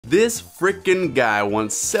This frickin' guy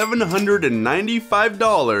wants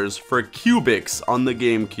 $795 for Cubics on the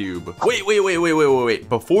GameCube. Wait.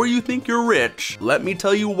 Before you think you're rich, let me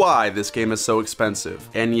tell you why this game is so expensive.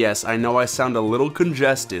 And yes, I know I sound a little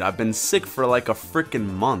congested. I've been sick for like a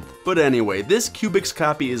frickin' month. But anyway, this Cubics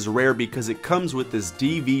copy is rare because it comes with this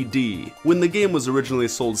DVD. When the game was originally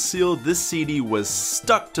sold sealed, this CD was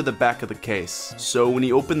stuck to the back of the case. So when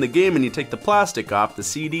you open the game and you take the plastic off, the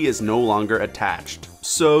CD is no longer attached.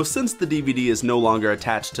 So since the DVD is no longer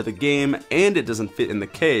attached to the game and it doesn't fit in the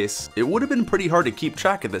case, it would have been pretty hard to keep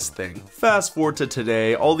track of this thing. Fast forward to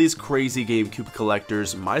today, all these crazy GameCube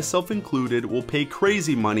collectors, myself included, will pay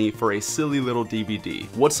crazy money for a silly little DVD.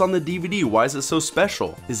 What's on the DVD? Why is it so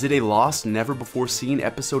special? Is it a lost, never before seen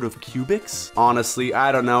episode of Cubics? Honestly,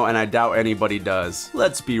 I don't know, and I doubt anybody does.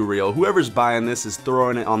 Let's be real, whoever's buying this is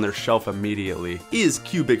throwing it on their shelf immediately. Is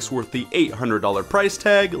Cubics worth the $800 price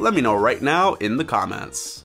tag? Let me know right now in the comments.